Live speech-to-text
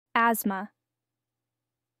Asthma.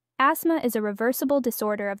 Asthma is a reversible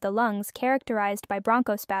disorder of the lungs characterized by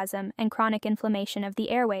bronchospasm and chronic inflammation of the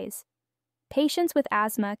airways. Patients with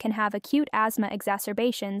asthma can have acute asthma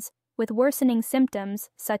exacerbations with worsening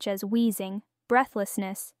symptoms such as wheezing,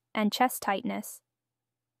 breathlessness, and chest tightness.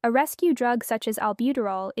 A rescue drug such as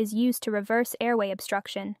Albuterol is used to reverse airway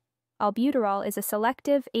obstruction. Albuterol is a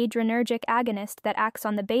selective adrenergic agonist that acts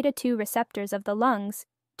on the beta-2 receptors of the lungs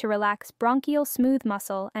to relax bronchial smooth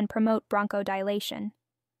muscle and promote bronchodilation.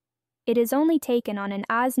 It is only taken on an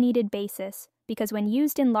as-needed basis because when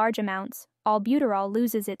used in large amounts, albuterol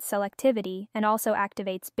loses its selectivity and also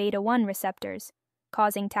activates beta-1 receptors,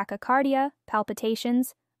 causing tachycardia,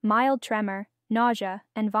 palpitations, mild tremor, nausea,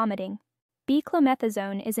 and vomiting.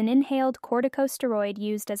 Beclomethasone is an inhaled corticosteroid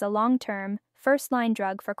used as a long-term, first-line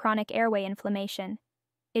drug for chronic airway inflammation.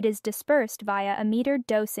 It is dispersed via a metered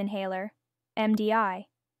dose inhaler, MDI.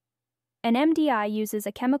 An MDI uses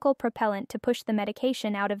a chemical propellant to push the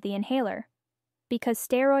medication out of the inhaler. Because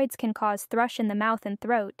steroids can cause thrush in the mouth and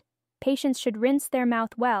throat, patients should rinse their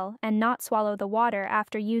mouth well and not swallow the water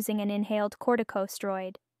after using an inhaled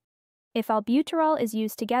corticosteroid. If albuterol is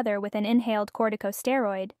used together with an inhaled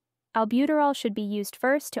corticosteroid, albuterol should be used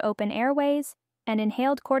first to open airways and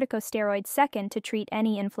inhaled corticosteroids second to treat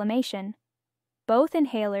any inflammation. Both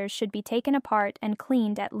inhalers should be taken apart and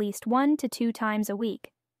cleaned at least 1 to 2 times a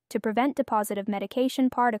week to prevent deposit of medication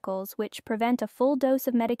particles which prevent a full dose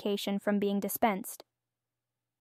of medication from being dispensed.